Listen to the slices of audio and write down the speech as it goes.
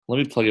Let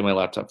me plug in my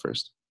laptop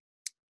first.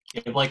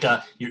 You have like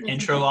your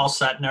intro all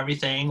set and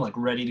everything, like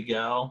ready to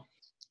go.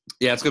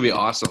 Yeah, it's gonna be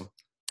awesome.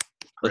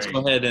 Let's Great.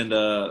 go ahead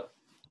and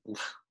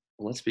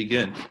let's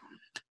begin.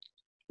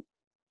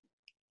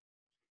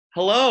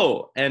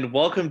 Hello, and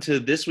welcome to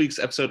this week's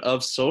episode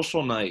of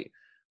Social Night,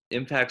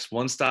 Impact's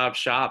one-stop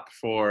shop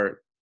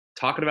for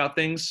talking about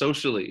things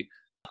socially.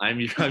 I'm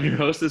your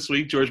host this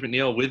week, George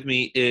McNeil. With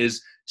me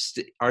is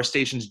our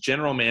station's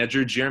general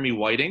manager, Jeremy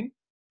Whiting.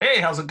 Hey,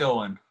 how's it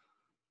going?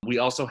 We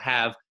also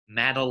have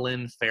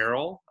Madeline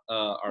Farrell,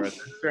 our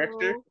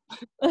director.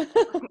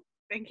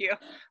 Thank you.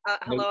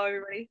 Hello,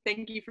 everybody.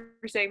 Thank you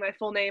for saying my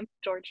full name,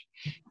 George.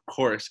 Of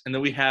course. And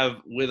then we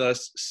have with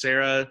us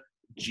Sarah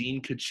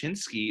Jean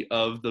Kaczynski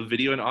of the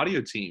video and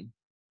audio team.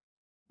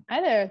 Hi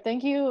there.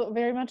 Thank you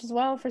very much as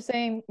well for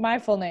saying my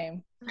full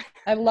name.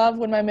 I love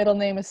when my middle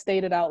name is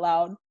stated out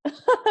loud.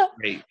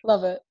 Great.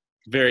 Love it.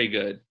 Very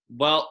good.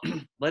 Well,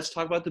 let's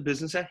talk about the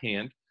business at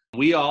hand.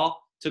 We all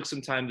took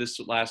some time this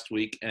last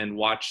week and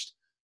watched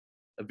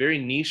a very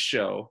niche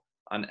show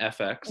on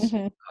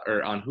FX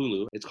or on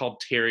Hulu. It's called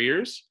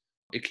Terriers.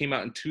 It came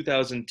out in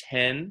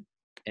 2010,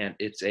 and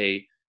it's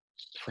a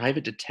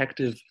private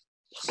detective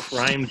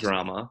crime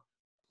drama.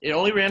 It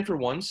only ran for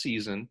one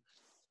season.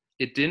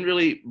 It didn't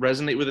really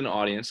resonate with an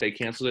audience. They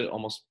canceled it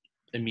almost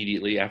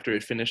immediately after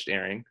it finished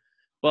airing.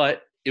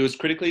 But it was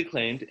critically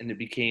acclaimed, and it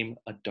became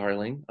a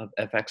darling of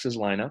FX's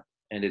lineup.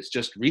 And it's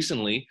just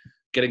recently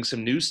getting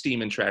some new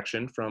steam and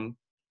traction from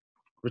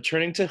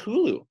returning to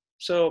Hulu.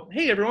 So,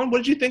 hey, everyone, what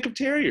did you think of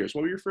Terriers?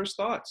 What were your first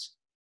thoughts?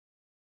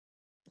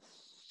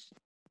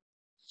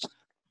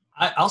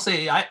 I'll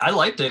say I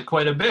liked it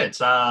quite a bit.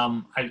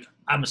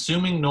 I'm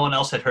assuming no one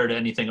else had heard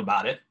anything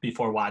about it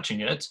before watching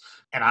it,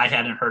 and I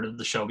hadn't heard of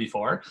the show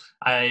before.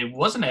 I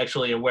wasn't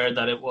actually aware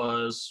that it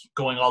was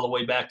going all the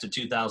way back to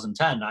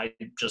 2010. I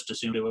just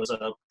assumed it was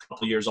a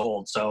couple years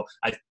old. So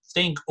I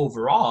think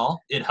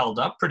overall it held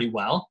up pretty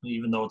well,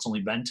 even though it's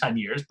only been 10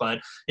 years, but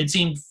it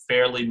seemed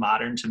fairly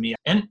modern to me.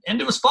 And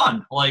it was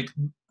fun. Like,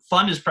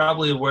 fun is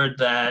probably a word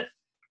that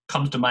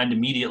comes to mind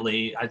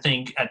immediately. I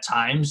think at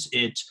times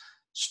it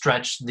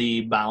stretched the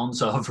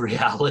bounds of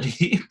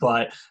reality,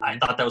 but I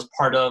thought that was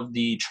part of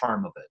the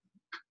charm of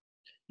it.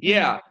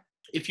 Yeah.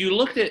 If you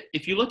looked at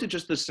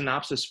just the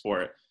synopsis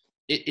for it,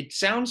 it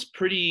sounds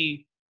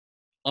pretty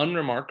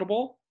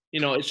unremarkable.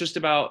 You know, it's just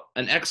about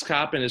an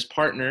ex-cop and his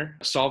partner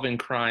solving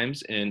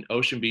crimes in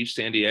Ocean Beach,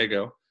 San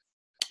Diego.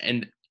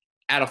 And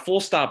at a full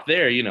stop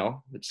there, you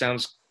know, it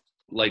sounds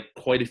like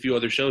quite a few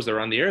other shows that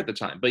were on the air at the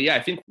time. But yeah,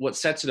 I think what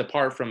sets it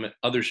apart from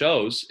other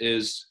shows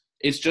is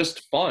it's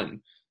just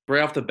fun.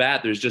 Right off the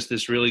bat, there's just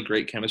this really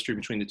great chemistry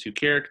between the two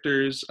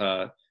characters,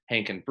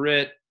 Hank and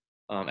Britt,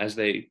 as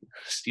they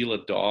steal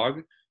a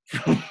dog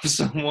from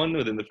someone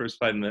within the first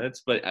 5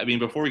 minutes. But, I mean,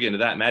 before we get into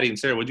that, Maddie and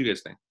Sarah, what do you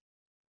guys think?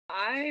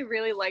 I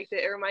really liked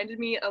it. It reminded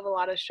me of a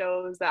lot of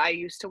shows that I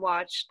used to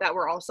watch that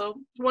were also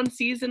one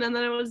season and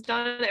then it was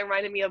done. It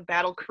reminded me of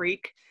Battle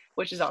Creek,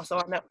 which is also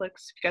on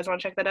Netflix, if you guys want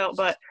to check that out.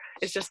 But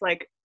it's just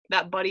like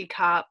that buddy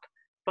cop,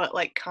 but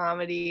like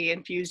comedy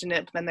infused in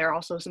it, but then there are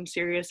also some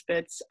serious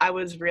bits. I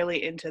was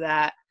really into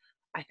that,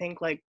 I think,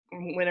 like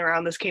when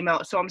around this came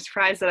out. So I'm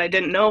surprised that I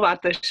didn't know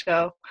about this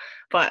show,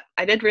 but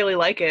I did really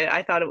like it.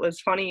 I thought it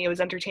was funny. It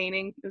was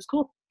entertaining. It was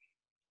cool.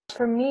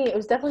 For me, it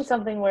was definitely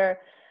something where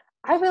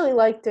I really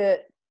liked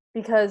it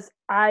because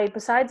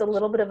besides a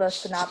little bit of a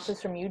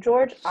synopsis from you,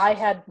 George, I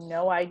had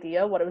no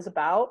idea what it was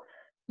about.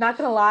 Not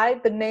gonna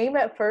lie, the name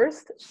at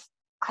first,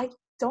 I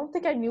don't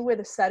think I knew where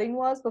the setting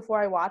was before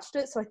I watched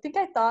it, so I think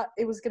I thought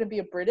it was going to be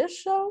a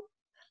British show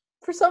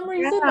for some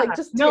reason,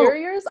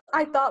 Terriers.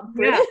 I thought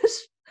British.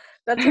 Yeah.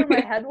 That's where my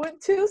head went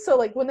to. So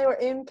like when they were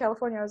in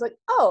California, I was like,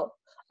 oh,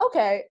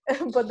 okay.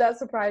 But that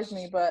surprised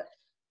me. But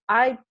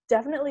I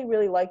definitely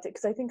really liked it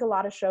because I think a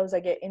lot of shows I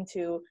get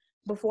into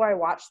before I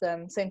watch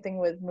them, same thing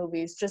with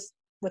movies, just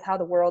with how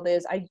the world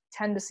is, I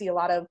tend to see a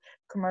lot of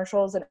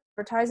commercials and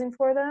advertising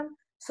for them.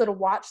 So to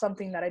watch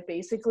something that I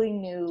basically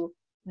knew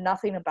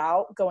nothing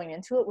about going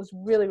into it was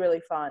really,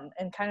 really fun.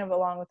 And kind of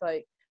along with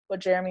like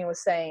what Jeremy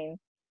was saying,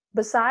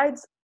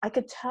 besides I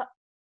could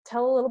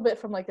tell a little bit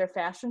from like their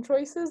fashion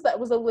choices that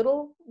was a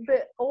little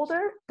bit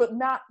older, but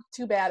not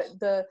too bad.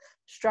 The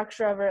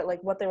structure of it,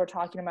 like what they were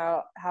talking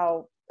about,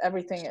 how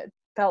everything, it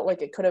felt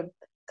like it could have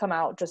come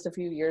out just a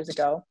few years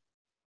ago.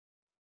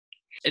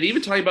 And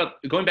even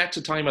going back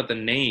to talking about the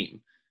name,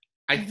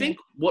 I think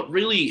what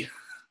really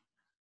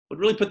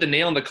put the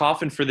nail in the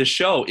coffin for this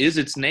show is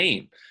its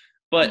name.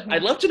 But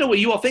I'd love to know what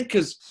you all think,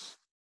 because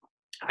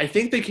I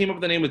think they came up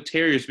with the name with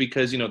Terriers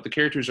because, you know, the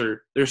characters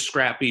they're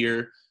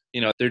scrappier, you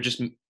know, they're just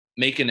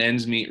making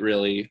ends meet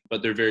really,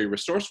 but they're very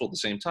resourceful at the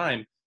same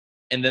time.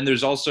 And then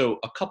there's also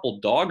a couple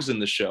dogs in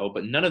the show,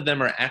 but none of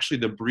them are actually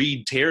the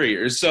breed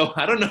Terriers. So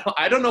I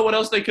don't know what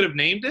else they could have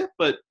named it,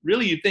 but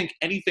really you'd think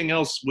anything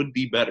else would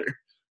be better.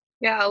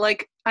 Yeah,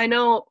 like I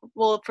know,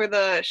 well, for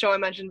the show I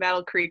mentioned,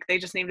 Battle Creek, they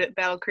just named it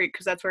Battle Creek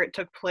because that's where it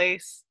took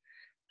place.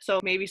 So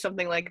maybe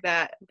something like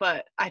that.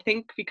 But I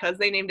think because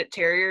they named it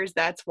Terriers,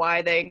 that's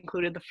why they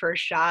included the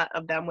first shot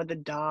of them with the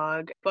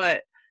dog.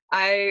 But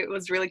I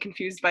was really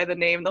confused by the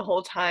name the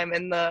whole time,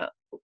 and the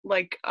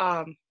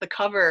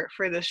cover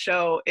for this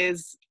show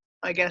is,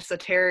 I guess, a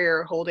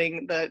terrier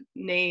holding the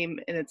name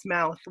in its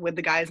mouth with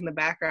the guys in the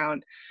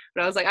background.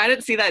 But I was like, I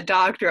didn't see that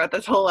dog throughout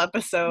this whole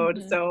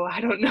episode, so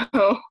I don't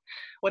know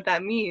what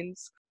that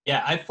means.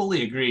 Yeah, I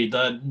fully agree.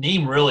 The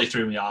name really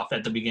threw me off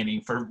at the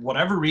beginning. For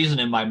whatever reason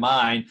in my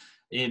mind,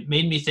 it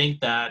made me think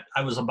that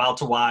I was about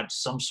to watch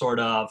some sort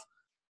of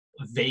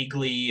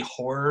vaguely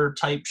horror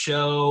type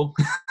show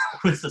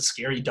with a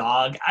scary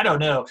dog. I don't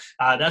know.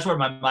 That's where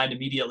my mind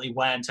immediately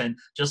went. And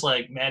just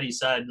like Maddie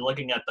said,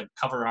 looking at the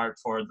cover art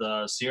for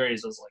the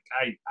series, I was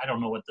like, I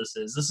don't know what this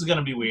is. This is going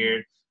to be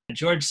weird. And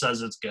George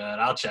says it's good.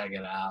 I'll check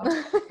it out.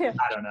 Yeah.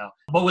 I don't know.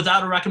 But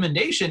without a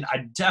recommendation,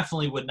 I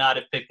definitely would not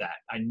have picked that.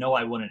 I know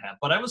I wouldn't have.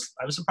 But I was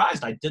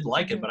surprised. I did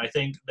like it, but I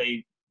think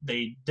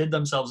they did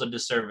themselves a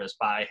disservice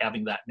by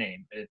having that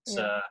name. It's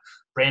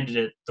branded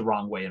it the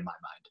wrong way in my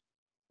mind.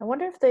 I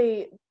wonder if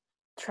they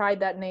tried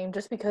that name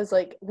just because,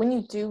 like, when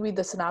you do read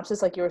the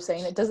synopsis, like you were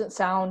saying, it doesn't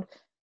sound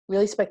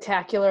really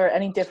spectacular or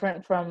any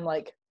different from,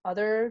 like,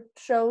 other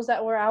shows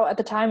that were out at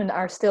the time and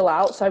are still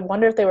out. So I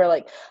wonder if they were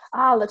like,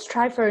 let's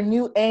try for a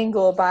new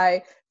angle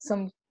by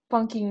some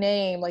funky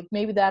name. Like,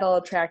 maybe that'll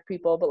attract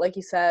people. But like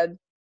you said,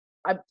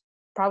 I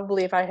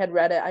probably, if I had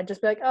read it, I'd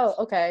just be like, oh,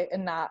 okay,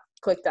 and not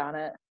clicked on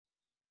it.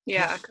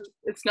 Yeah, 'cause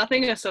it's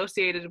nothing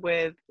associated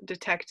with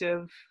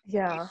detective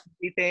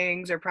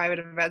things or private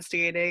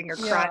investigating or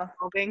crime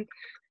solving.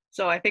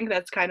 So I think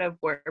that's kind of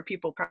where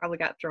people probably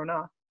got thrown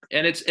off.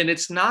 And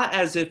it's not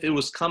as if it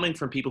was coming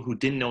from people who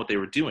didn't know what they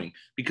were doing,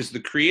 because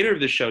the creator of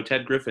the show,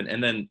 Ted Griffin,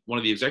 and then one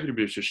of the executive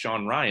producers,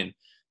 Sean Ryan,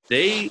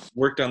 they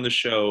worked on the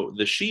show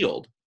The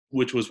Shield,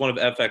 which was one of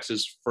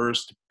FX's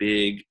first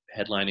big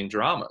headlining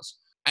dramas.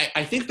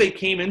 I think they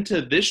came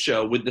into this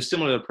show with the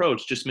similar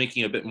approach, just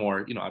making it a bit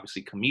more,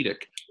 obviously comedic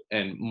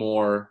and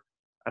more,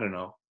 I don't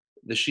know.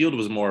 The Shield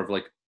was more of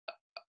like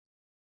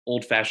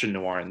old-fashioned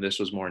noir, and this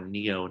was more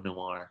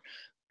neo-noir.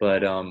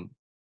 But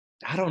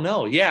I don't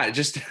know. Yeah,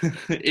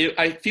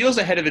 it feels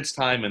ahead of its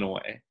time in a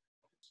way.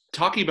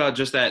 Talking about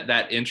just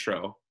that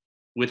intro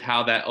with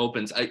how that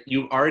opens,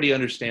 you already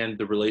understand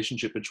the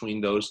relationship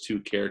between those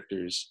two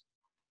characters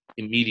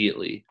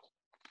immediately,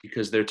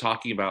 because they're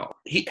talking about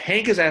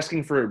Hank is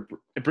asking for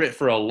Britt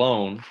for a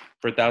loan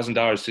for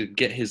 $1,000 to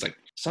get his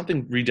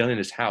something redone in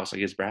his house,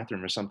 like his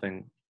bathroom or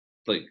something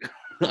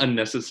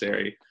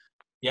unnecessary.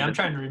 Yeah, I'm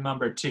trying to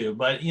remember too,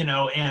 but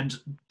and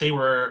they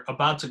were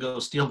about to go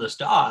steal this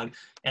dog,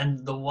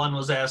 and the one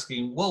was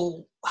asking,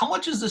 well, how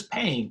much is this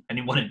paying? And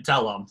he wouldn't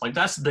tell them.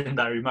 That's the thing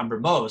that I remember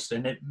most,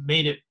 and it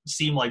made it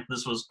seem like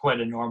this was quite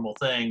a normal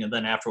thing. And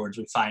then afterwards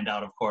we find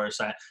out, of course,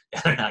 that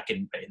they're not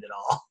getting paid at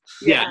all.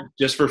 Yeah,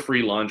 just for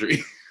free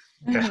laundry.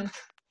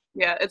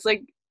 Yeah, it's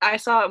like I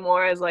saw it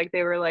more as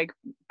they were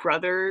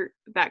brother,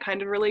 that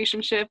kind of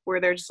relationship where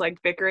they're just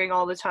bickering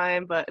all the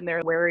time, and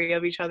they're wary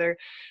of each other,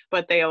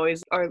 but they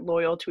always are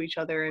loyal to each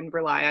other and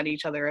rely on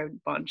each other a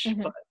bunch.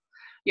 But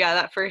yeah,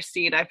 that first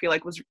scene I feel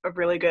like was a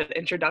really good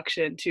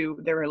introduction to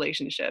their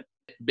relationship.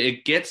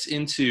 It gets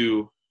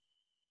into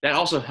that,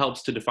 also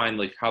helps to define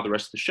how the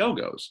rest of the show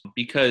goes,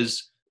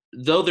 because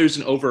though there's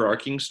an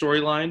overarching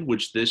storyline,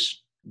 which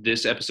this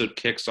episode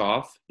kicks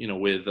off,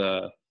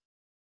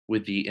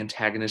 with the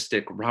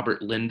antagonistic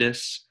Robert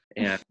Lindis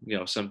and,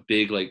 some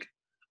big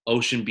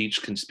Ocean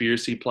Beach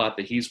conspiracy plot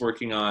that he's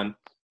working on.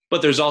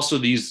 But there's also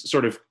these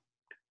sort of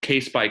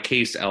case by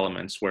case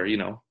elements where,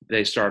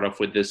 they start off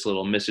with this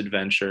little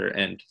misadventure,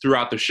 and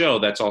throughout the show,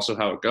 that's also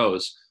how it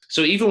goes.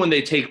 So even when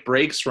they take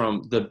breaks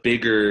from the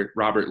bigger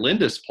Robert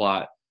Lindis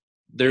plot,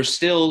 they're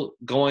still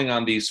going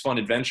on these fun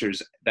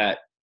adventures that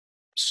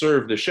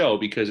serve the show,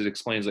 because it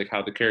explains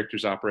how the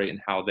characters operate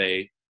and how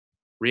they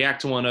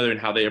react to one another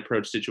and how they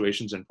approach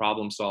situations and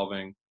problem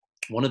solving.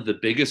 One of the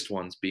biggest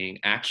ones being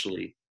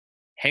actually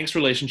Hank's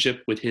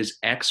relationship with his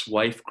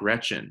ex-wife,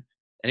 Gretchen.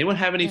 Anyone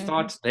have any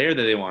thoughts there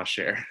that they want to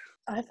share?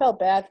 I felt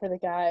bad for the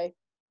guy.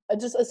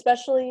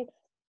 Especially,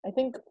 I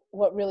think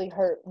what really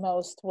hurt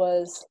most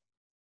was,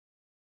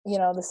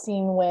 the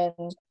scene when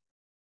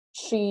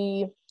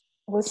she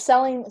was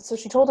selling, so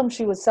she told him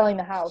she was selling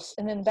the house.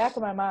 And in the back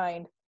of my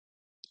mind,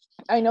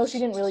 I know she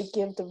didn't really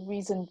give the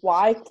reason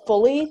why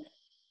fully,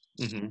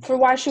 for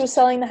why she was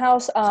selling the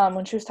house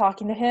when she was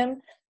talking to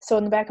him. So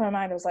in the back of my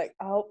mind, I was like,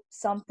 oh,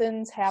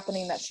 something's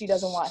happening that she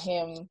doesn't want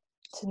him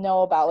to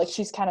know about.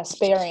 She's kind of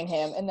sparing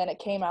him. And then it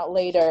came out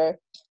later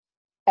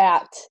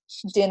at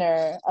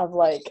dinner of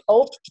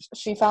oh,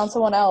 she found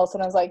someone else.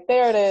 And I was like,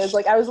 there it is.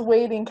 I was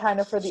waiting kind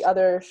of for the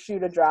other shoe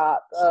to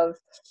drop of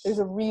there's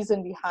a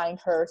reason behind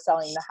her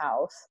selling the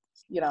house,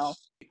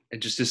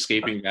 And just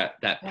escaping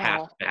that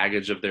past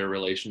baggage of their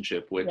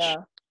relationship, which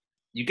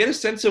you get a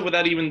sense of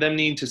without even them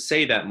needing to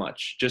say that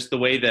much. Just the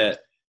way that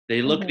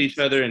they look at each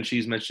other, and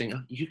she's mentioning,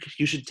 oh,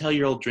 you should tell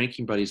your old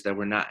drinking buddies that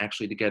we're not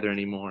actually together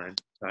anymore.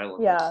 And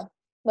silence. Yeah,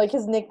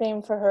 his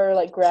nickname for her,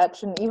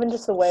 Gretch, and even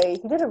just the way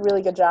he did a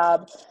really good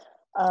job.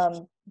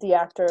 The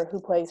actor who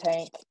plays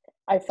Hank,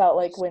 I felt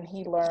when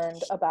he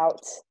learned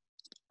about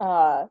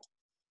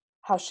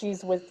how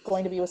she's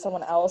going to be with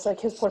someone else. Like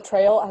his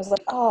portrayal, I was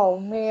like, oh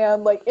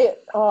man, like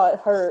it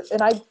hurt.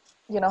 And I,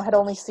 had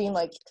only seen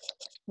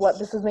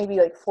this was maybe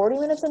 40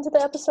 minutes into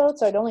the episode,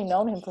 so I'd only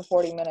known him for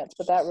 40 minutes,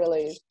 but that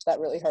really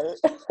hurt.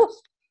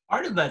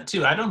 Part of that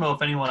too, I don't know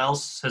if anyone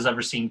else has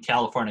ever seen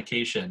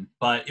Californication,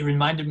 but it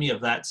reminded me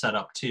of that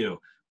setup too,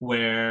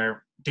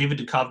 where David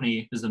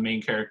Duchovny is the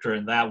main character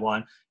in that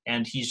one,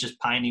 and he's just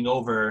pining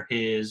over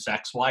his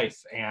ex-wife,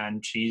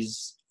 and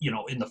she's,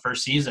 in the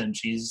first season,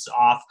 she's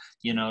off,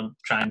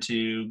 trying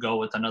to go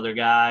with another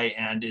guy,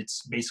 and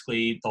it's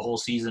basically the whole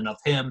season of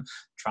him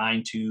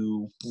trying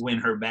to win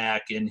her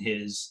back in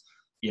his,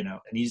 and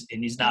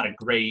he's not a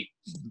great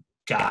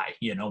guy,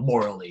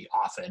 morally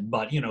often,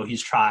 but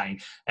he's trying.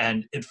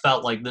 And it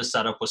felt like this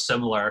setup was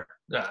similar.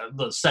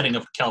 The setting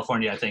of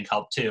California, I think,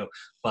 helped too,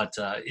 but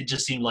it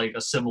just seemed like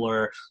a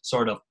similar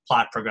sort of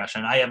plot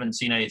progression. I haven't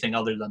seen anything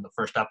other than the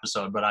first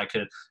episode, but I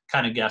could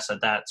kind of guess that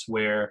that's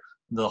where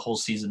the whole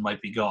season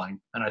might be going,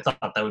 and I thought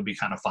that would be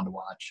kind of fun to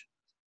watch.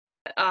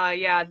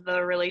 Yeah,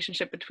 the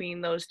relationship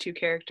between those two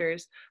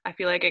characters, I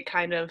feel like it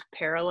kind of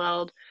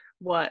paralleled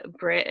what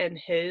Britt and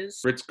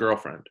Britt's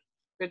girlfriend.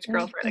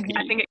 Mm-hmm.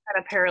 I think it kind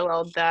of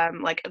paralleled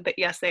them. But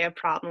yes, they have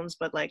problems,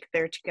 but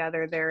they're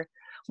together. They're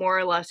more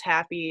or less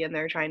happy, and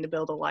they're trying to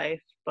build a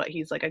life. But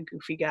he's a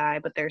goofy guy,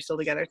 but they're still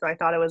together. So I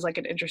thought it was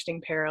an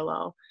interesting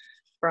parallel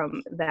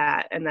from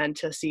that, and then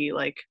to see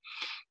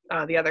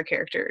the other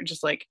character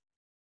just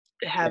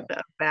have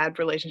a bad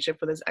relationship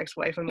with his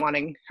ex-wife and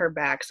wanting her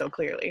back so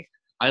clearly.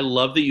 I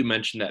love that you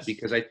mentioned that,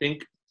 because I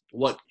think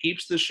what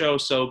keeps the show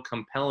so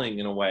compelling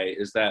in a way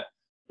is that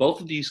both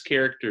of these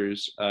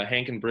characters,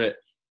 Hank and Britt,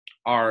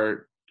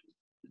 are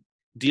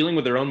dealing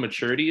with their own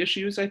maturity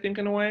issues, I think,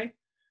 in a way,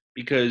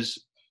 because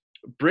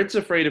Britt's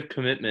afraid of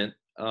commitment,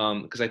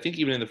 because I think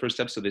even in the first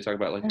episode they talk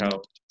about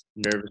how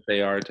nervous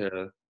they are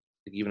to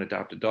even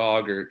adopt a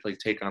dog or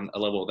take on a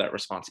level of that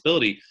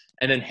responsibility.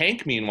 And then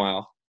Hank,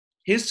 meanwhile,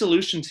 his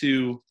solution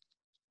to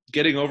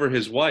getting over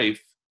his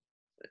wife,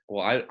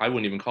 well, I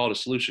wouldn't even call it a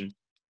solution,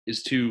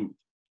 is to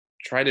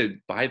try to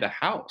buy the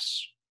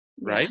house,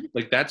 right?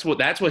 That's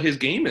what his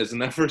game is in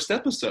that first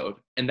episode.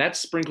 And that's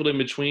sprinkled in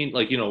between,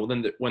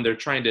 when they're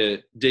trying to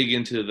dig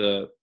into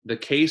the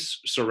case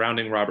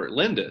surrounding Robert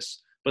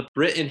Lindis. But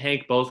Britt and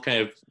Hank both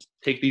kind of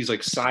take these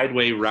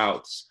sideway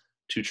routes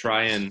to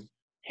try and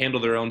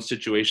handle their own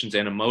situations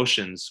and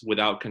emotions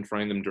without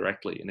confronting them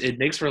directly. And it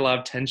makes for a lot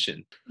of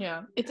tension.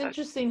 Yeah. It's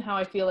interesting how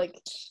I feel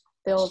like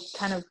they'll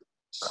kind of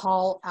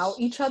call out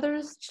each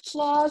other's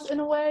flaws in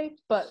a way,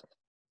 but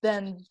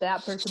then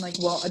that person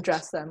won't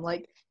address them.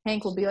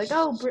 Hank will be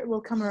oh, Britt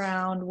will come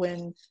around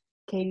when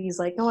Katie's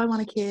oh, I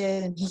want a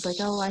kid, and he's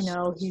oh, I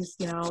know he's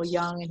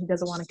young and he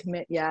doesn't want to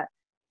commit yet.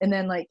 And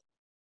then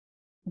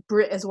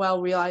Britt as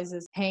well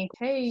realizes, Hank,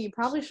 hey, you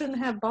probably shouldn't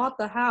have bought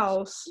the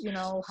house,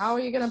 how are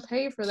you gonna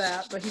pay for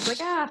that? But he's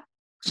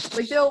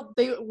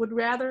they would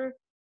rather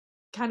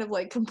kind of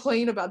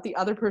complain about the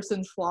other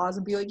person's flaws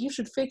and be you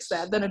should fix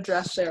that, than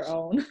address their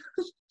own.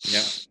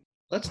 Yeah.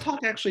 Let's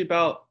talk actually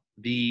about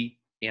the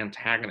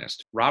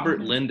antagonist,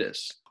 Robert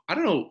Lindis. I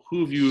don't know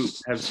who of you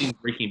have seen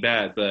Breaking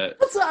Bad, but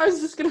that's what I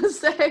was just gonna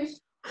say.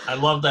 I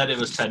love that it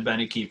was Ted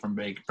Beneke from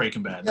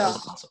Breaking Bad. That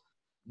was awesome.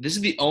 This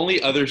is the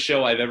only other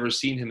show I've ever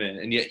seen him in,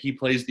 and yet he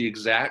plays the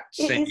exact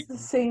same. He's the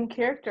same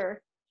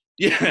character.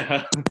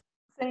 Yeah.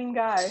 Same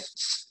guy.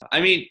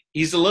 I mean,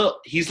 he's a little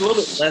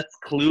bit less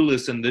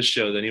clueless in this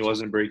show than he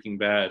was in Breaking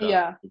Bad.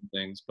 Yeah.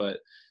 Things, but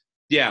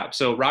yeah.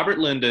 So Robert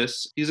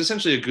Lindis, he's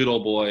essentially a good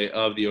old boy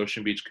of the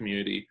Ocean Beach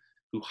community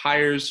who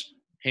hires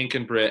Hank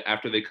and Britt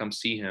after they come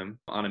see him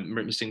on a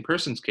missing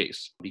persons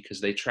case, because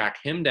they track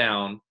him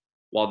down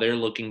while they're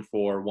looking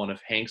for one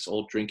of Hank's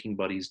old drinking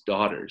buddy's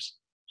daughters.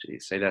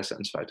 Geez, say that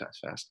sentence 5 times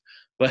fast.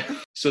 But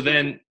so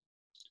then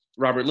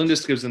Robert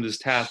Lindis gives them this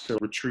task to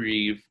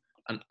retrieve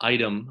an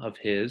item of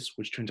his,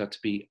 which turns out to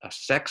be a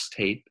sex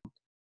tape.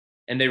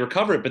 And they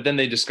recover it, but then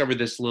they discover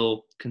this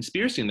little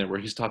conspiracy in there where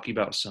he's talking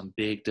about some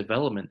big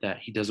development that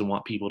he doesn't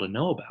want people to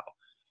know about.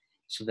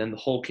 So then the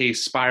whole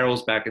case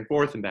spirals back and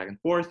forth.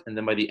 And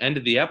then by the end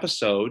of the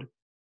episode,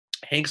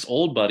 Hank's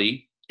old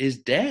buddy is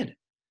dead.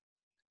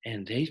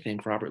 And they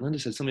think Robert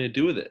Lindis had something to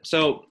do with it.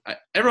 So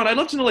everyone, I'd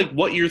love to know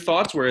what your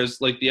thoughts were as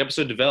the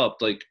episode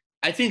developed.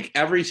 I think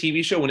every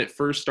TV show, when it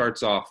first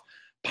starts off,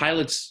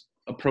 pilots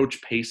approach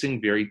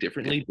pacing very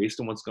differently based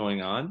on what's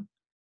going on.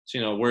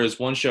 So, whereas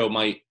one show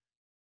might,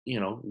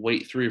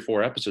 wait 3 or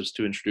 4 episodes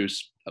to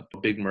introduce a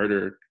big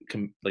murder,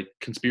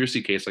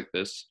 conspiracy case like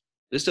this.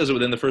 This does it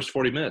within the first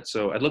 40 minutes.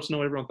 So I'd love to know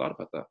what everyone thought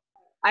about that.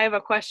 I have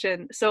a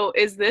question. So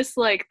is this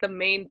the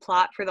main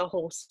plot for the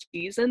whole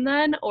season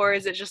then? Or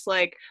is it just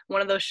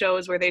one of those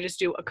shows where they just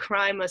do a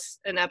crime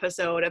an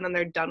episode and then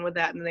they're done with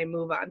that and then they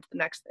move on to the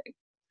next thing?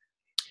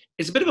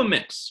 It's a bit of a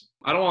mix.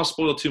 I don't want to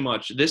spoil too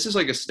much. This is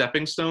a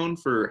stepping stone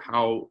for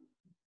how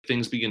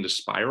things begin to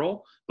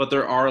spiral, but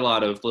there are a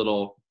lot of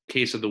little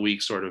case of the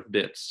week sort of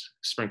bits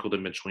sprinkled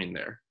in between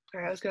there.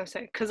 I was going to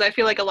say, because I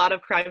feel a lot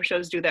of crime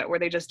shows do that, where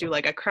they just do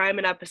a crime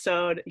an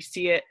episode, you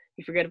see it,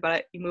 you forget about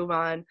it, you move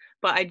on.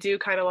 But I do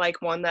kind of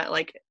like one that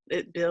like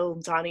it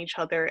builds on each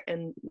other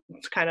and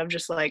it's kind of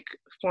just like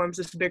forms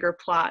this bigger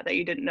plot that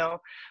you didn't know.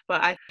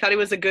 But I thought he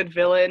was a good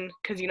villain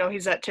because, you know,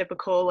 he's that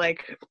typical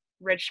like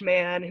rich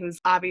man who's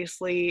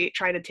obviously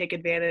trying to take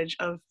advantage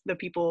of the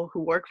people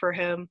who work for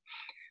him.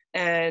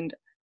 And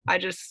I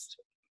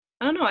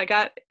don't know, I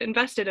got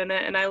invested in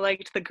it and I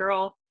liked the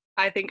girl.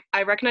 I think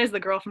I recognized the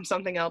girl from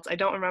something else. I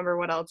don't remember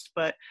what else,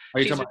 but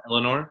Are you talking about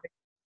Eleanor?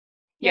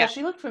 Yeah,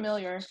 she looked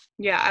familiar.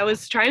 Yeah, I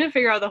was trying to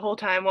figure out the whole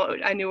time what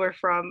I knew her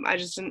from. I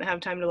just didn't have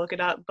time to look it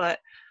up, but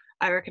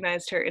I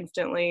recognized her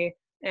instantly.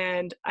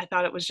 And I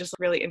thought it was just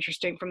really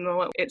interesting from the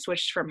moment it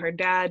switched from her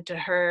dad to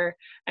her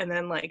and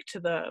then like to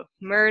the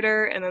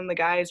murder. And then the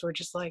guys were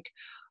just like,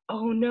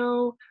 oh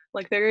no,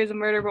 like there is a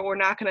murder, but we're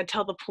not going to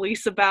tell the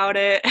police about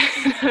it.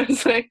 And I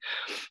was like,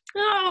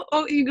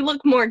 oh, you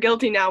look more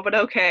guilty now, but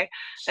okay.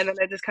 And then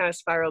I just kind of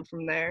spiraled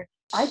from there.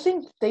 I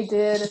think they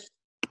did.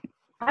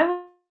 I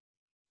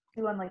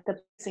on like the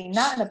scene,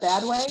 not in a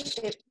bad way.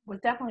 It was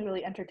definitely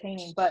really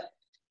entertaining, but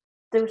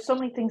there were so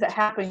many things that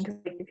happened because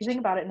like, if you think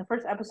about it, in the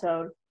first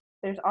episode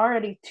there's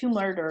already 2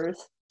 murders,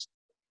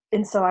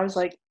 and so I was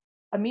like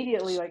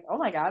immediately like, oh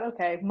my god,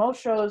 okay.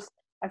 Most shows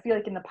I feel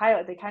like in the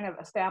pilot they kind of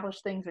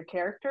establish things or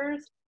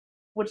characters,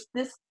 which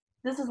this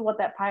is what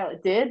that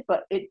pilot did,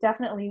 but it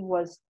definitely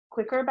was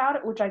quicker about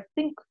it, which I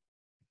think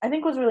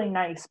was really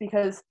nice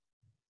because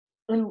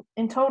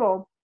in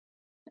total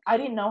I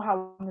didn't know how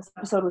long this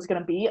episode was going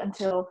to be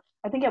until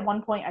I think at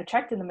one point I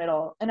checked in the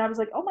middle and I was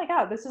like, oh my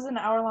god, this is an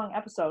hour-long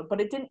episode.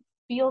 But it didn't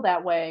feel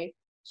that way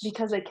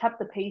because they kept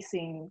the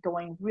pacing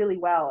going really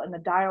well and the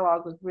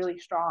dialogue was really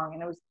strong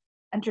and it was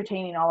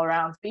entertaining all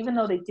around. So even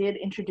though they did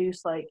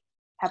introduce, like,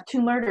 have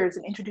 2 murders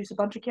and introduce a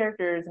bunch of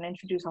characters and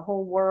introduce a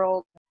whole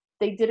world,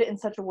 they did it in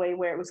such a way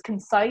where it was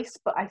concise,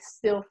 but I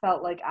still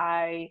felt like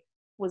I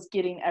was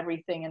getting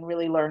everything and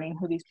really learning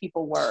who these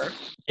people were.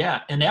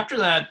 Yeah, and after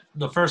that,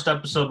 the first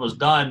episode was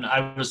done,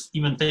 I was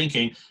even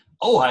thinking,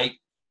 oh, I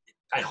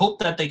hope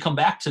that they come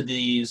back to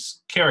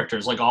these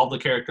characters, like all the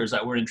characters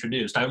that were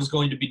introduced. I was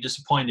going to be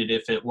disappointed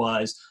if it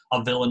was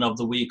a villain of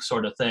the week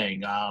sort of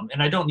thing.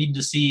 And I don't need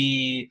to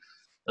see,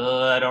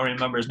 I don't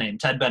remember his name,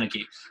 Ted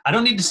Beneke. I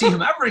don't need to see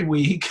him every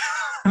week,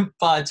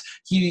 but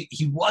he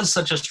was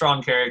such a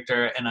strong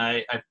character, and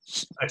I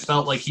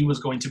felt like he was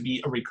going to be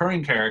a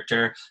recurring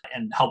character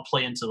and help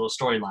play into those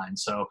storylines.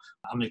 So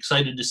I'm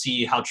excited to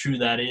see how true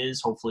that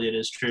is. Hopefully it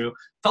is true.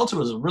 Felt it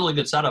was a really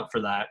good setup for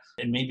that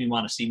and made me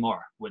want to see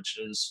more, which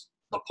is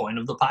the point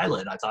of the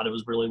pilot. I thought it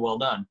was really well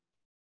done.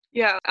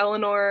 Yeah,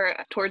 Eleanor,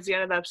 towards the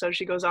end of the episode,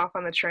 she goes off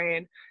on the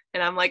train,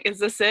 and I'm like, is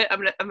this it?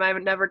 Am I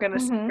never going to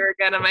see her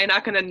again? Am I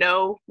not going to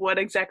know what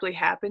exactly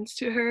happens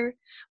to her?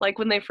 Like,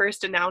 when they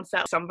first announced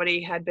that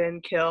somebody had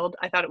been killed,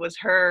 I thought it was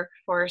her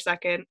for a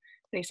second, and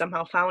he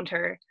somehow found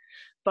her.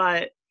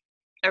 But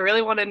I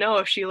really want to know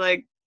if she,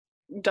 like,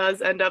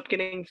 does end up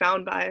getting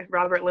found by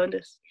Robert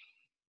Lindis.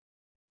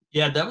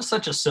 Yeah, that was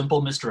such a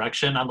simple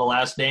misdirection on the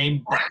last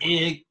name, but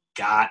it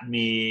got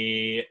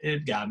me,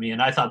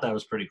 and I thought that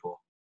was pretty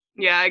cool.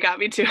 Yeah, it got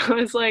me too. I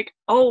was like,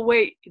 oh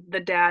wait, the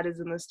dad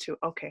is in this too.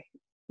 Okay,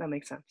 that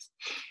makes sense.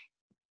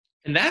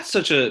 And that's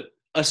such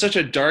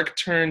a dark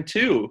turn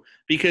too,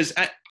 because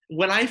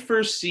when I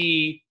first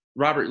see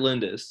Robert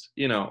Lindis,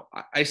 you know,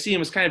 I see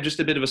him as kind of just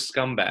a bit of a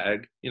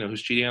scumbag, you know,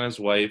 who's cheating on his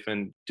wife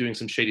and doing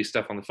some shady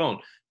stuff on the phone.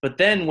 But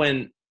then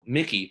when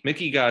Mickey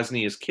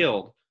Gosney is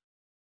killed,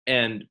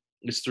 and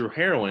it's through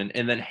heroin,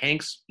 and then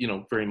Hank's, you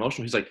know, very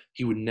emotional. He's like,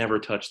 he would never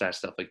touch that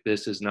stuff. Like,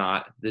 this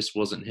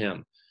wasn't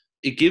him.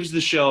 It gives the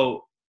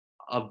show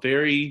a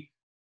very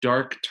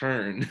dark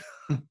turn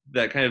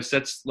that kind of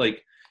sets,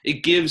 like,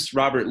 it gives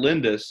Robert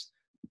Lindis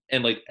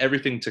and, like,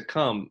 everything to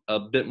come a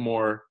bit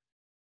more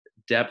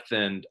depth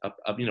and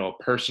a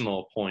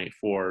personal point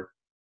for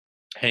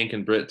Hank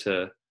and Britt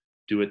to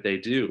do what they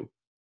do,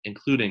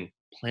 including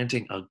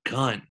planting a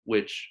gun,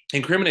 which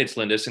incriminates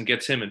Lindis and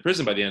gets him in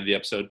prison by the end of the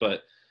episode. But,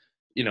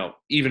 you know,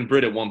 even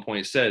Britt at one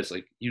point says,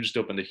 like, you just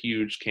opened a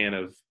huge can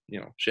of, you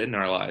know, shit in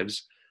our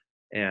lives.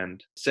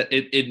 And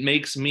it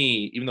makes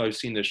me, even though I've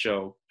seen this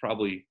show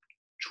probably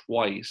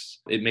twice,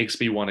 it makes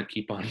me want to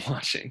keep on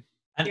watching.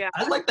 And yeah.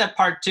 I like that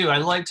part too. I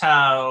liked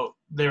how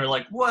they were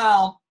like,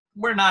 well,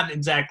 we're not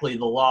exactly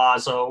the law,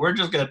 so we're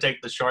just going to take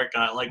the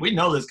shortcut. Like, we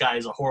know this guy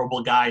is a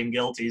horrible guy and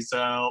guilty,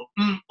 so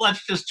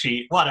let's just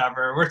cheat.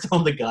 Whatever. We're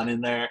throwing the gun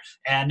in there,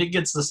 and it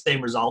gets the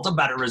same result, a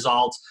better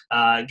result,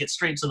 gets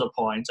straight to the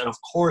point, and of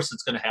course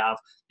it's going to have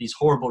these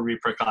horrible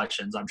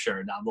repercussions, I'm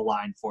sure, down the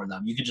line for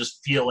them. You could just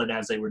feel it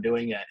as they were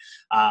doing it,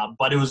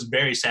 but it was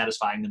very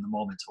satisfying in the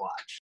moment to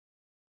watch.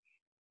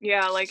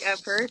 Yeah, like, at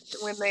first,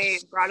 when they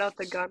brought out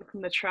the gun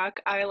from the truck,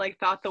 I, like,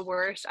 thought the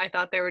worst. I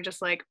thought they were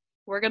just like,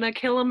 we're gonna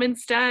kill him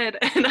instead.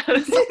 And I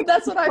was like,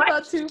 that's what I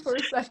thought too for a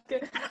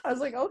second. I was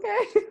like, okay.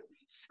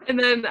 And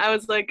then I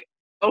was like,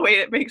 oh wait,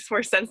 it makes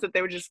more sense that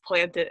they would just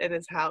plant it in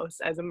his house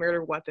as a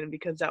murder weapon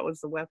because that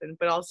was the weapon.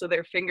 But also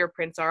their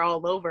fingerprints are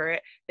all over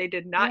it. They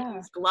did not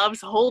use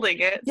gloves holding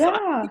it. Yeah.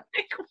 So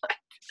like, what?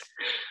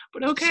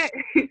 but okay.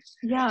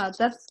 Yeah,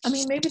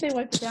 maybe they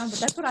wiped it down, but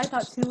that's what I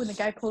thought too when the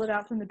guy pulled it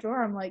out from the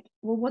drawer. I'm like,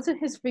 well,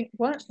 wasn't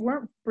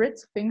weren't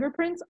Britt's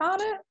fingerprints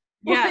on it?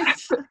 Yeah.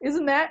 Like,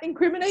 isn't that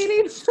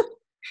incriminating?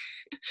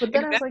 But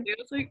then exactly. I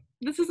was like,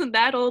 this isn't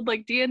that old.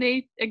 Like,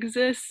 DNA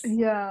exists.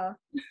 Yeah.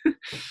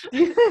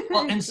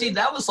 Well, and see,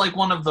 that was like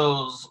one of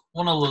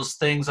those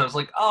things I was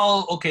like,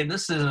 oh, okay,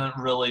 this isn't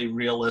really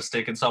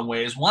realistic in some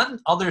ways. One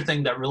other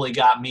thing that really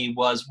got me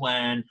was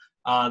when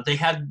they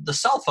had the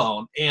cell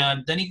phone,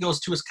 and then he goes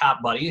to his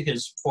cop buddy,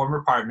 his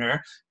former partner,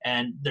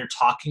 and they're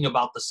talking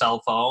about the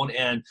cell phone,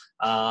 and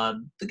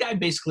the guy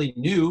basically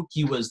knew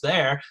he was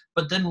there,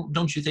 but then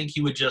don't you think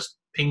he would just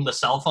ping the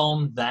cell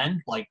phone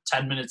then, like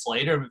 10 minutes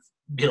later,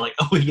 be like,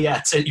 oh yeah,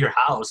 it's in your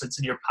house, it's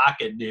in your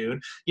pocket,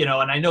 dude.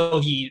 And I know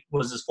he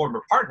was his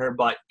former partner,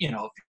 but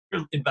if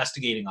you're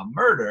investigating a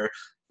murder,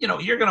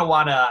 you're going to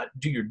want to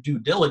do your due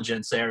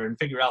diligence there and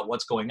figure out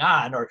what's going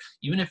on. Or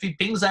even if he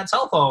pings that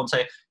cell phone,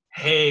 say,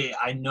 hey,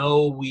 I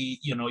know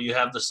you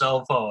have the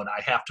cell phone.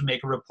 I have to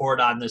make a report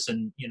on this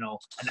in,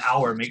 an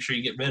hour. Make sure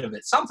you get rid of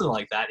it. Something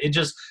like that. It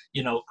just,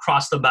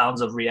 crossed the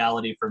bounds of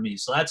reality for me.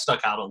 So that stuck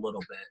out a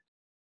little bit.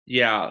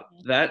 Yeah,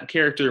 that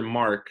character,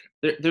 Mark,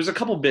 there's a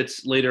couple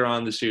bits later on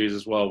in the series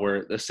as well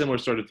where a similar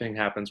sort of thing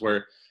happens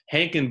where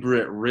Hank and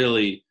Britt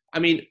really,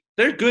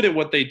 they're good at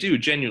what they do,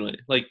 genuinely.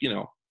 Like,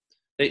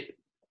 they're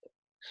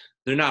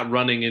not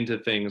running into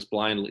things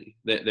blindly.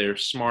 They're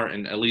smart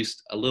and at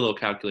least a little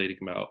calculating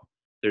about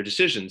their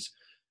decisions.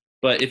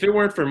 But if it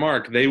weren't for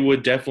Mark, they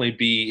would definitely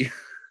be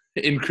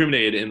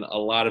incriminated in a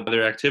lot of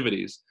their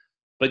activities.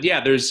 But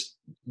yeah,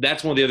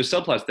 that's one of the other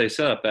subplots they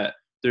set up, that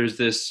there's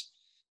this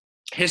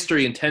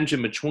history and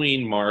tension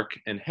between Mark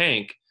and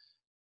Hank,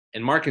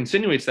 and Mark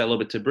insinuates that a little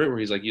bit to Britt, where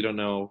he's like, you don't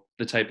know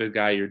the type of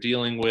guy you're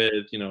dealing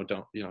with,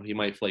 he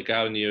might flake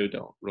out on you,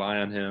 don't rely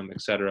on him,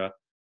 etc.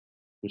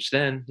 Which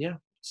then,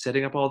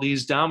 setting up all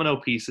these domino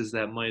pieces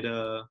that might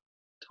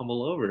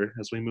tumble over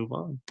as we move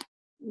on.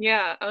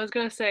 Yeah, I was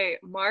gonna say,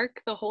 Mark,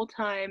 the whole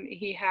time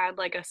he had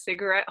like a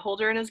cigarette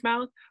holder in his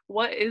mouth.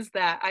 What is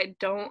that? I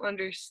don't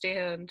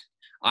understand.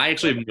 I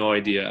actually have no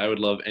idea. I would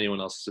love anyone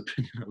else's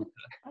opinion on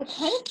that. I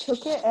kind of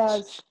took it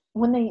as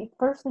when they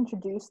first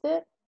introduced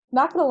it.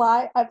 Not gonna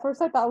lie, at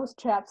first I thought it was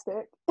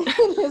chapstick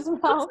in his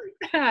mouth.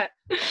 I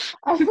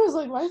was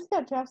like, why is he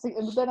got chapstick?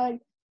 And then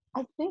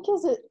I think,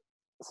 is it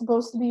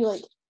supposed to be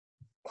like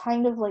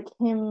kind of like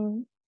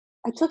him?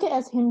 I took it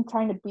as him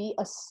trying to beat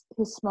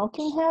his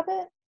smoking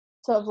habit.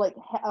 So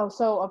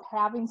of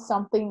having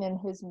something in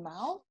his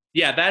mouth.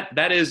 Yeah,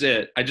 that is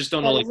it. I just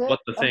don't know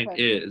what the thing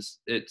is.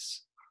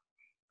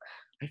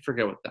 I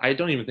forget I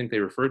don't even think they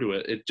refer to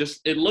it.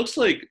 It looks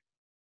like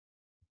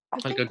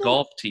a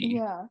golf tee.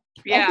 Yeah.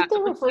 I think they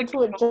referred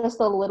to it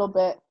just a little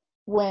bit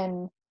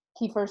when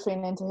he first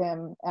ran into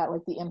him at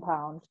like the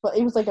impound, but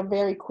it was like a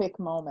very quick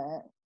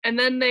moment. And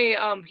then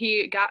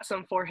he got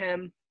some for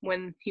him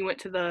when he went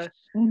to the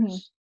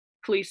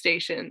police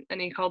station,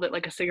 and he called it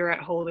like a cigarette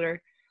holder.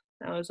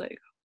 I was like,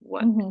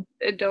 what?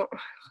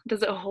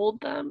 Does it hold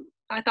them?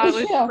 I thought it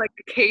was like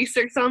a case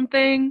or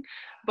something,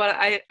 but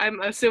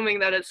I'm assuming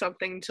that it's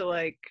something to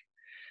like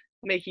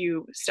make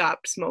you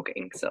stop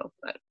smoking. So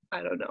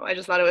I don't know. I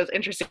just thought it was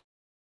interesting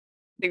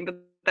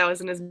that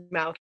was in his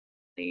mouth,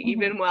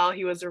 even while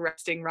he was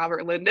arresting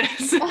Robert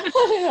Lindis.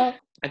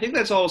 I think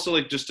that's also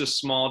like just a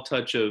small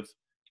touch of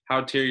how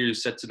Terrier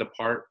sets it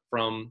apart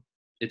from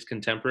its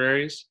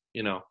contemporaries.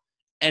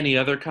 Any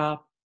other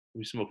cop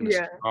who's smoking a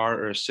cigar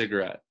or a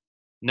cigarette.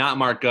 Not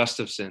Mark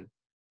Gustafson.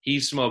 He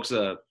smokes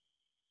a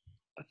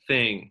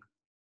thing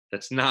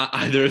that's not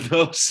either of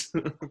those.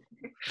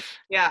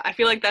 Yeah, I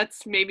feel like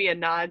that's maybe a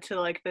nod to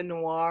like the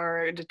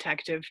noir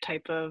detective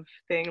type of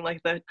thing.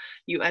 Like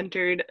you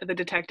entered the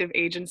detective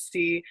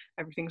agency,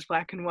 everything's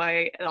black and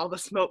white, and all the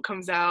smoke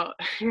comes out.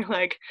 You're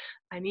like,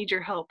 I need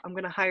your help. I'm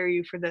going to hire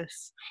you for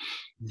this.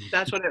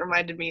 That's what it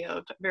reminded me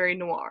of. Very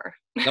noir.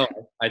 No,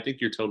 I think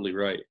you're totally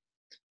right.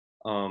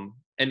 And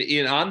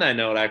on that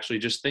note, actually,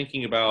 just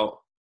thinking about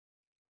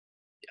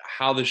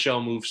how the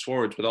show moves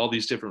forward with all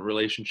these different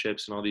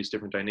relationships and all these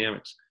different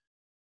dynamics.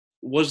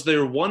 Was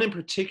there one in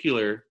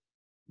particular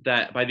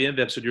that by the end of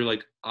the episode, you're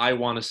like, I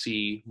want to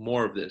see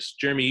more of this?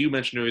 Jeremy, you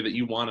mentioned earlier that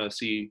you want to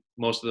see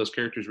most of those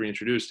characters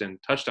reintroduced and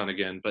touched on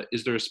again, but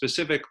is there a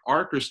specific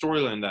arc or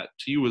storyline that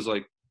to you was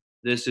like,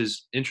 this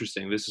is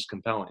interesting, this is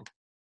compelling?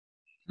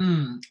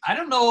 I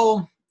don't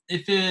know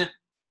if it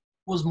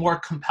was more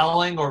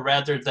compelling or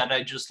rather that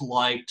I just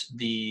liked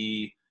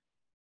the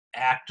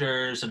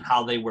actors and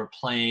how they were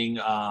playing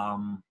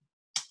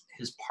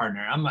his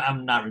partner.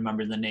 I'm not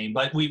remembering the name,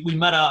 but we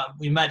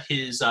met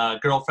his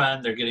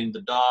girlfriend. They're getting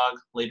the dog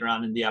later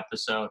on in the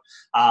episode.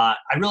 I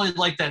really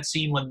like that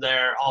scene when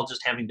they're all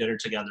just having dinner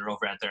together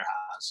over at their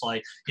house.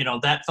 Like,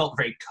 that felt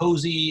very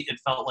cozy. It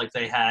felt like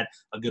they had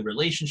a good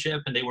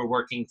relationship and they were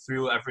working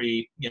through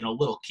every,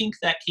 little kink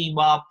that came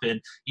up. And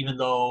even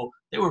though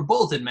they were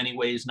both in many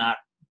ways not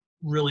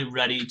really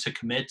ready to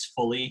commit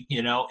fully,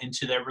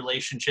 into their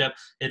relationship,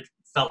 it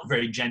felt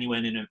very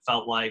genuine and it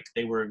felt like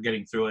they were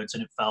getting through it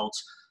and it felt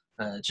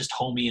just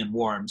homey and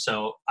warm.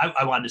 So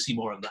I wanted to see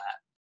more of that.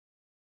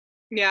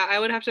 Yeah, I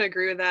would have to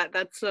agree with that.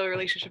 That's the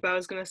relationship I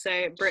was going to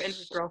say. Britt and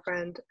his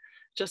girlfriend,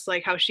 just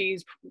like how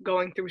she's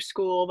going through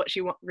school, but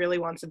she really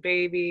wants a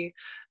baby.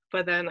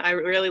 But then I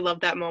really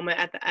love that moment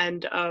at the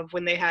end of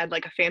when they had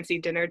like a fancy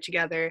dinner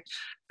together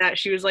that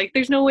she was like,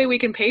 there's no way we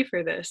can pay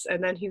for this.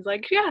 And then he's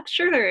like, yeah,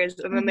 sure there is.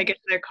 And then they get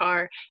to their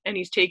car and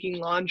he's taking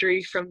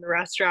laundry from the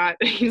restaurant.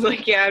 He's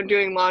like, yeah, I'm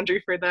doing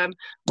laundry for them.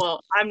 Well,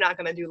 I'm not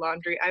going to do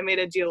laundry. I made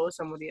a deal with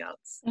somebody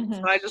else.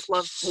 So I just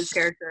love his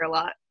character a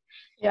lot.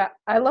 Yeah,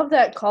 I love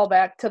that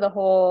callback to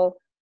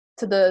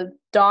the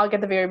dog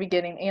at the very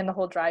beginning and the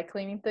whole dry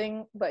cleaning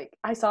thing. Like,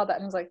 I saw that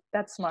and was like,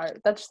 that's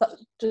smart. That's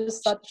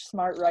just such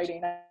smart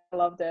writing. I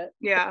loved it.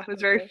 Yeah, it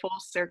was very full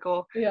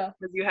circle. Yeah.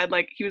 Because you had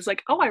like, he was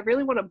like, oh, I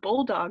really want a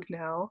bulldog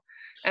now.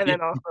 And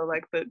then also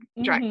like the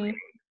dry cleaning.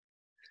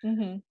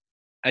 Mm-hmm.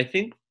 I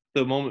think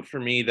the moment for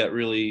me that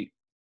really,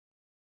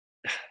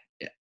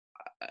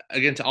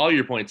 again, to all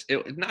your points,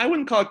 I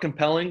wouldn't call it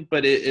compelling,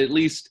 but at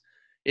least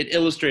it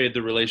illustrated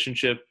the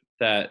relationship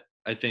that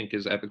I think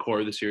is at the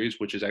core of the series,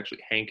 which is actually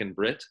Hank and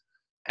Britt.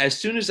 As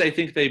soon as I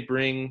think they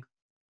bring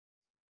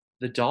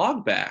the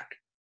dog back,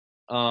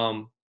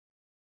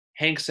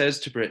 Hank says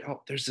to Britt,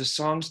 oh, there's this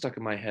song stuck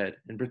in my head.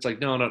 And Britt's like,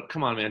 no,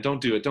 come on, man,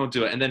 don't do it.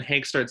 And then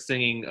Hank starts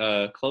singing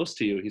Close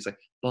to You. He's like,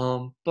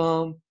 bum,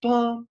 bum,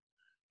 bum,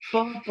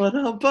 bum,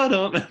 ba-dum,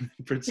 ba-dum. And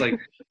Britt's like,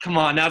 come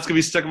on, now it's going to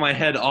be stuck in my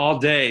head all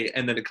day.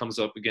 And then it comes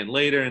up again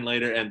later and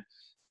later. And,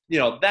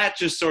 that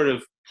just sort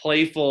of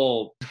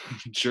playful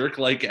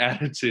jerk-like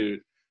attitude,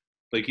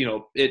 like,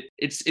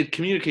 it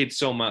communicates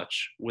so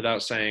much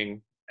without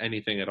saying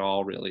anything at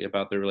all really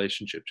about their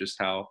relationship, just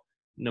how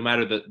no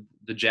matter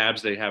the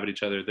jabs they have at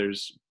each other,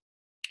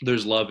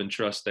 there's love and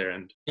trust there.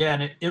 And yeah,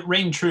 and it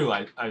rang true.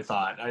 I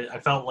thought I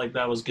felt like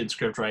that was good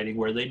script writing,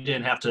 where they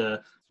didn't have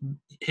to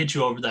hit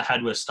you over the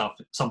head with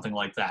something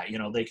like that.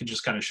 They could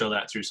just kind of show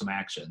that through some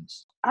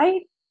actions.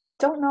 I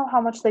don't know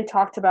how much they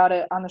talked about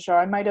it on the show.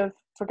 I might have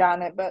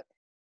forgotten it, but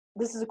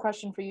this is a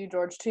question for you,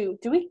 George, too.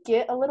 Do we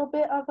get a little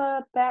bit of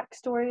a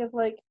backstory of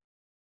like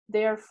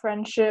their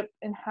friendship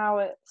and how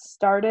it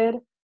started?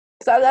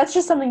 Because that's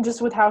just something,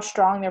 just with how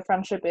strong their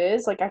friendship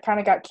is. Like, I kind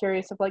of got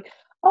curious of like,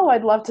 oh,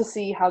 I'd love to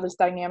see how this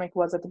dynamic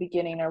was at the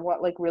beginning, or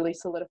what like really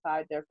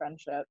solidified their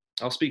friendship.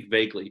 I'll speak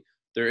vaguely.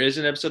 There is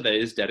an episode that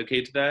is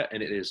dedicated to that,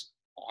 and it is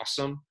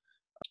awesome.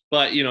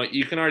 But,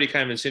 you can already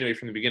kind of insinuate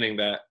from the beginning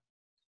that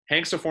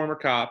Hank's a former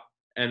cop,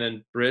 and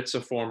then Britt's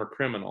a former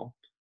criminal.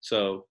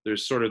 So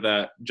there's sort of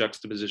that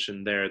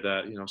juxtaposition there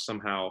that,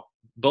 somehow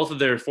both of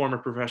their former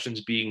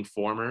professions being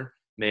former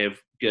may have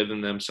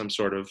given them some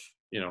sort of,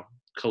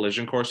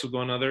 collision course with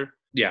one another.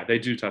 Yeah, they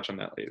do touch on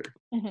that later.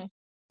 Mm-hmm.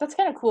 That's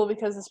kind of cool,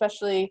 because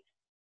especially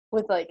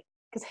with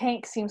because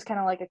Hank seems kind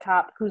of like a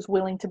cop who's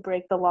willing to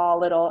break the law a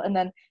little. And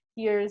then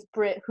here's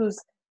Britt, who's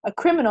a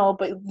criminal,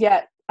 but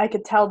yet I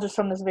could tell just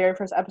from this very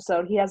first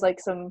episode, he has like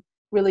some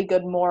really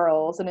good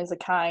morals and is a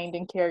kind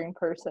and caring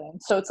person.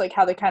 So it's like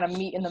how they kind of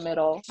meet in the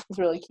middle is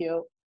really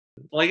cute.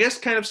 Well, I guess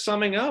kind of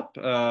summing up,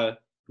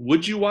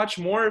 would you watch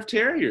more of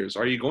Terriers?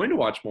 Are you going to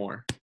watch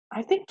more?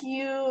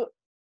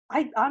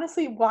 I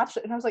honestly watched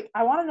it and I was like,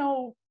 I want to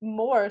know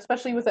more,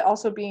 especially with it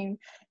also being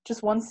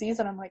just one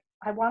season. I'm like,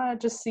 I want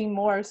to just see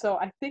more. So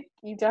I think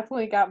you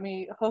definitely got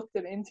me hooked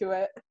and into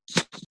it.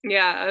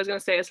 Yeah, I was going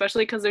to say,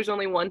 especially because there's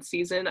only one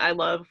season. I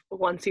love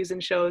one season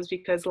shows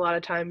because a lot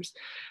of times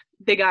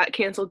they got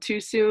canceled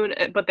too soon,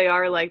 but they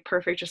are like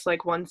perfect, just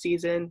like one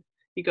season.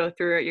 You go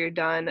through it, you're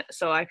done.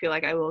 So I feel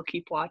like I will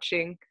keep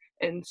watching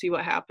and see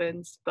what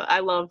happens. But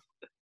I love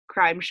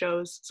crime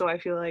shows, so I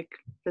feel like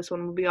this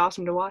one will be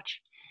awesome to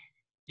watch.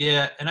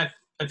 Yeah, and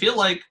I feel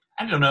like,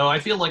 I don't know, I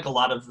feel like a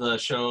lot of the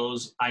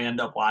shows I end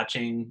up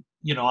watching,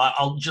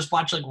 I'll just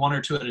watch like one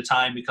or two at a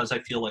time, because I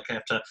feel like I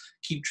have to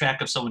keep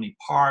track of so many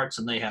parts,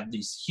 and they have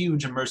these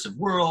huge immersive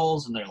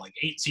worlds, and they're like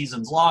 8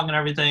 seasons long and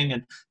everything,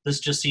 and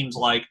this just seems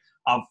like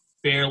a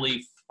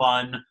fairly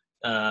fun,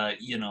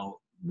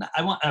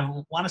 I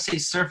want to say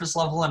surface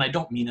level, and I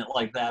don't mean it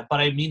like that, but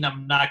I mean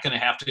I'm not going to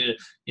have to,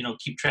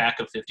 keep track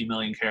of 50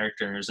 million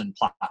characters and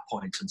plot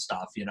points and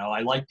stuff.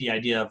 I like the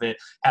idea of it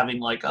having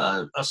like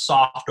a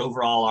soft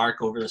overall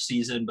arc over the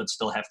season, but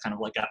still have kind of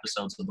like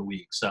episodes of the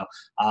week. So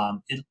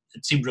it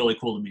seemed really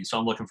cool to me. So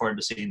I'm looking forward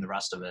to seeing the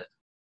rest of it.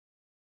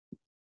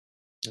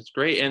 That's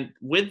great. And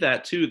with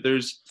that too,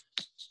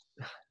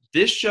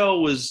 this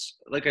show was,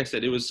 like I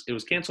said, it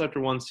was canceled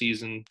after one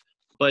season,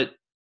 but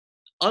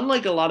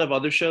unlike a lot of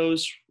other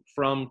shows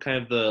from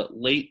kind of the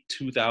late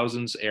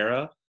 2000s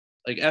era,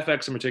 like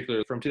FX in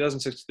particular, from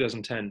 2006 to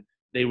 2010,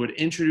 they would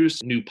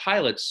introduce new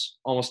pilots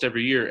almost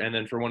every year, and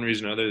then for one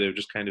reason or another, they would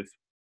just kind of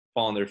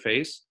fall on their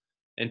face.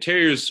 And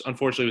Terriers,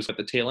 unfortunately, was at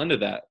the tail end of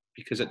that,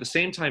 because at the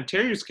same time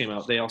Terriers came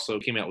out, they also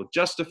came out with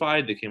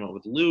Justified, they came out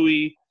with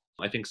Louie,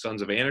 I think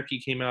Sons of Anarchy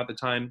came out at the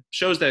time,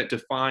 shows that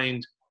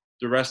defined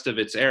the rest of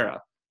its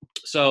era.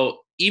 So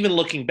even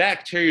looking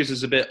back, Terriers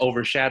is a bit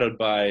overshadowed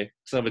by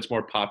some of its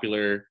more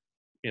popular,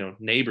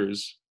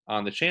 neighbors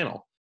on the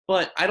channel.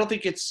 But I don't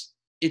think it's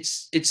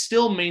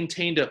still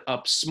maintained a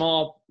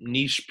small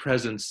niche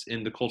presence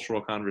in the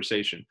cultural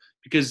conversation,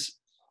 because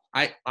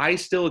I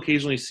still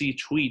occasionally see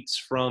tweets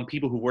from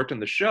people who worked on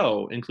the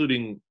show,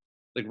 including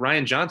like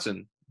Rian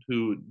Johnson,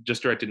 who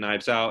just directed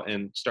Knives Out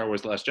and Star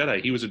Wars: The Last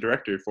Jedi. He was a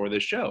director for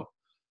this show.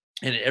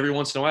 And every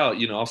once in a while,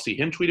 I'll see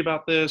him tweet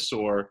about this,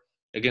 or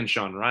again,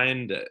 Sean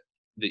Ryan,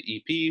 the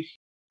EP.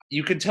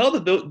 You can tell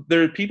that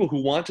there are people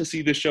who want to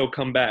see this show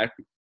come back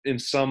in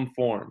some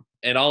form.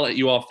 And I'll let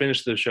you all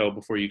finish the show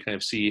before you kind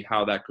of see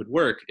how that could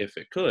work, if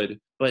it could.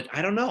 But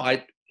I don't know.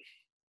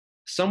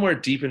 Somewhere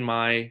deep in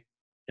my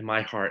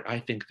heart, I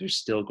think there's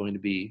still going to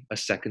be a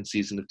second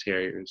season of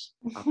Terriers.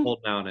 I'm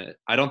holding on it.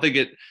 I don't think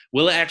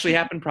will it actually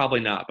happen? Probably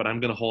not, but I'm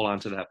going to hold on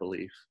to that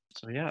belief.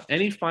 So yeah,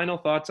 any final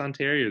thoughts on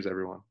Terriers,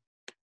 everyone?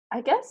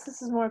 I guess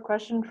this is more a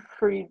question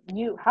for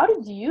you. How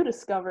did you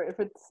discover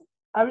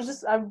I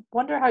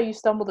wonder how you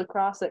stumbled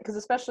across it, because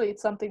especially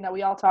it's something that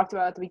we all talked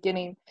about at the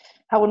beginning,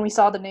 how when we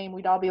saw the name,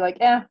 we'd all be like,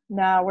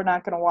 nah, we're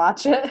not going to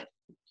watch it.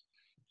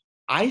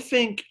 I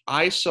think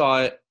I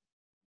saw it.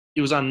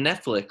 It was on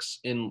Netflix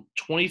in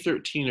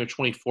 2013 or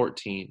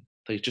 2014.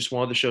 Like just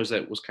one of the shows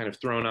that was kind of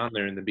thrown on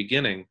there in the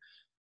beginning.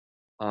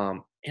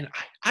 And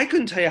I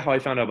couldn't tell you how I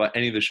found out about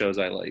any of the shows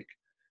I like.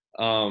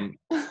 A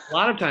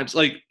lot of times,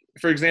 like,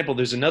 for example,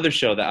 there's another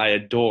show that I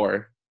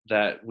adore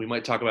that we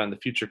might talk about in the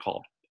future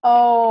called.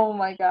 Oh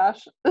my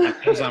gosh.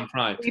 Amazon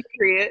Prime.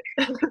 Patriot.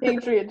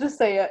 Patriot, just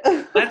say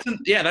it.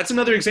 That's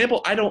another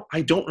example. I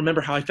don't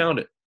remember how I found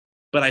it,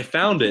 but I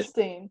found it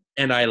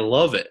and I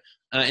love it.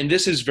 And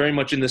this is very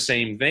much in the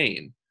same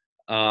vein.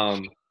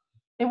 And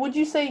would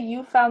you say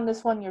you found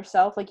this one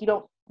yourself? Like you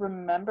don't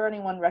remember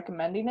anyone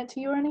recommending it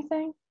to you or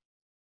anything?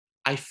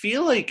 I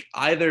feel like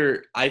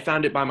either I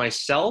found it by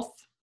myself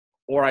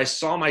or I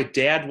saw my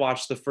dad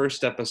watch the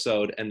first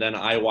episode and then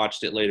I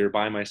watched it later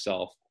by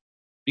myself.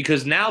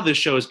 Because now this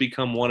show has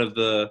become one of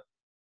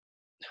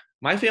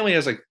my family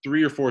has like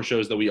 3 or 4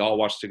 shows that we all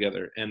watch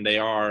together, and they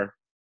are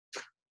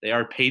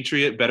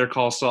Patriot, Better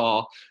Call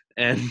Saul,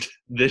 and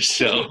this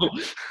show.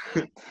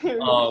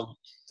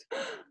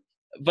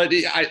 But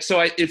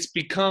it's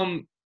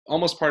become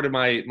almost part of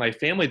my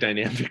family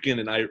dynamic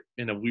in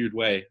a weird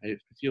way. I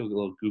feel a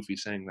little goofy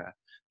saying that,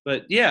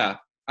 but yeah,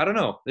 I don't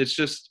know. It's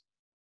just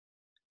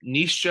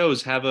niche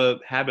shows have a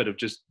habit of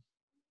just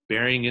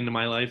burying into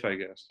my life, I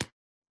guess.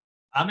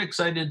 I'm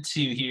excited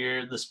to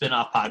hear the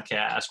spin-off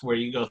podcast where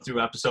you go through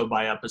episode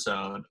by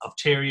episode of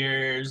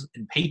Terriers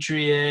and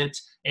Patriot,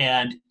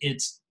 and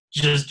it's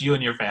just you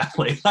and your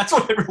family. That's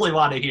what I really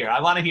want to hear. I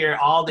want to hear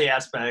all the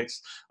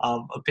aspects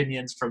of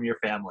opinions from your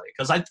family,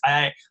 because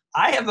I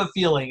have a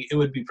feeling it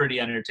would be pretty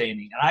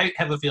entertaining, and I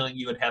have a feeling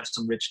you would have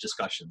some rich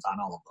discussions on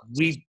all of them.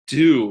 We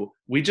do.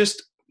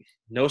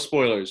 No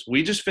spoilers.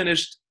 We just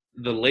finished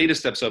the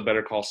latest episode of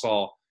Better Call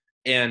Saul,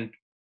 and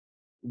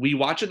we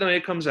watch it the night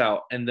it comes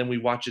out, and then we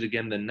watch it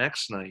again the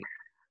next night.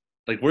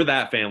 Like, we're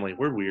that family.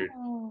 We're weird.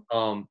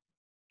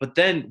 But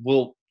then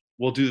we'll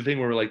do the thing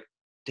where we're like,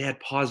 Dad,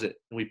 pause it.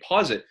 And we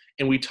pause it,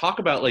 and we talk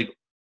about, like,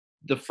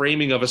 the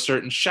framing of a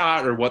certain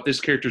shot or what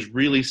this character's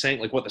really saying,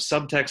 like what the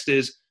subtext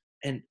is.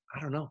 And I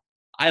don't know.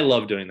 I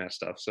love doing that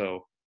stuff.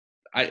 So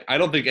I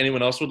don't think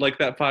anyone else would like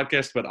that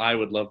podcast, but I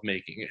would love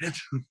making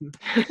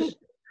it.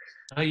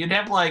 You'd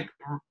have, like,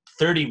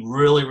 30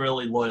 really,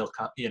 really loyal,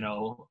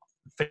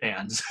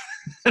 fans.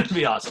 It'd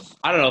be awesome.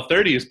 I don't know.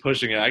 30 is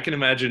pushing it. I can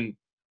imagine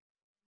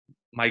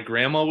my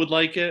grandma would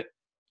like it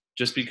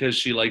just because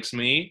she likes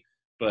me,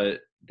 but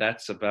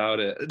that's about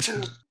it.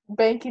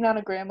 Banking on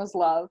a grandma's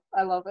love.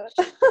 I love it.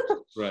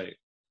 Right.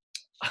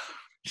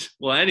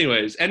 Well,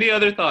 anyways, any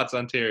other thoughts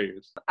on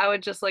Terriers? I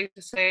would just like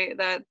to say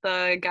that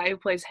the guy who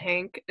plays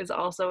Hank is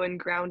also in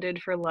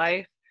Grounded for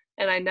Life.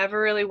 And I never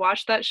really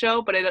watched that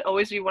show, but it'd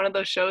always be one of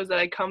those shows that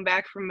I'd come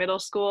back from middle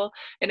school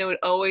and it would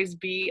always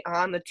be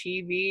on the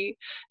TV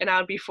and I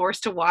would be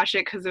forced to watch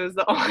it because it was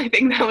the only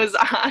thing that was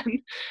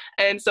on.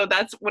 And so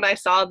that's when I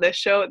saw this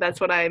show, that's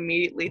what I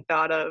immediately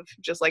thought of,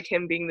 just like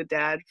him being the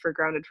dad for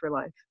Grounded for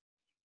Life.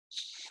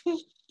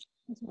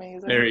 That's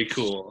amazing. Very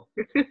cool.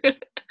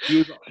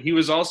 He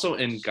was also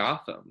in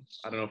Gotham.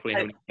 I don't know if we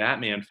have any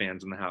Batman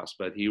fans in the house,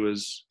 but he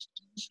was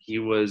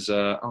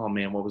oh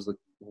man, what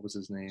was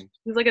his name?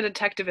 He's like a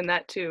detective in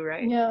that too,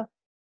 right? Yeah.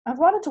 I've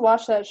wanted to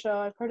watch that show.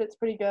 I've heard it's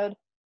pretty good.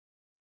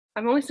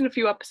 I've only seen a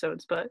few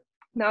episodes, but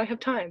now I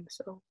have time,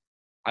 so.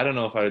 I don't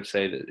know if I would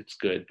say that it's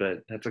good,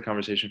 but that's a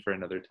conversation for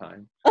another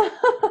time.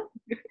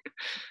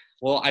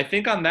 Well, I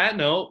think on that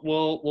note,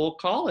 we'll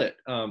call it.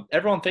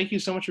 Everyone, thank you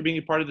so much for being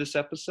a part of this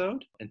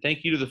episode. And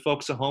thank you to the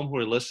folks at home who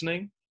are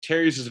listening.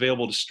 Terriers is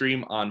available to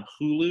stream on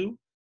Hulu.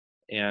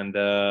 And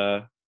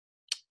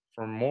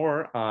for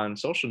more on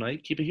Social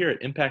Night, keep it here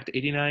at Impact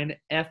 89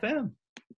 FM.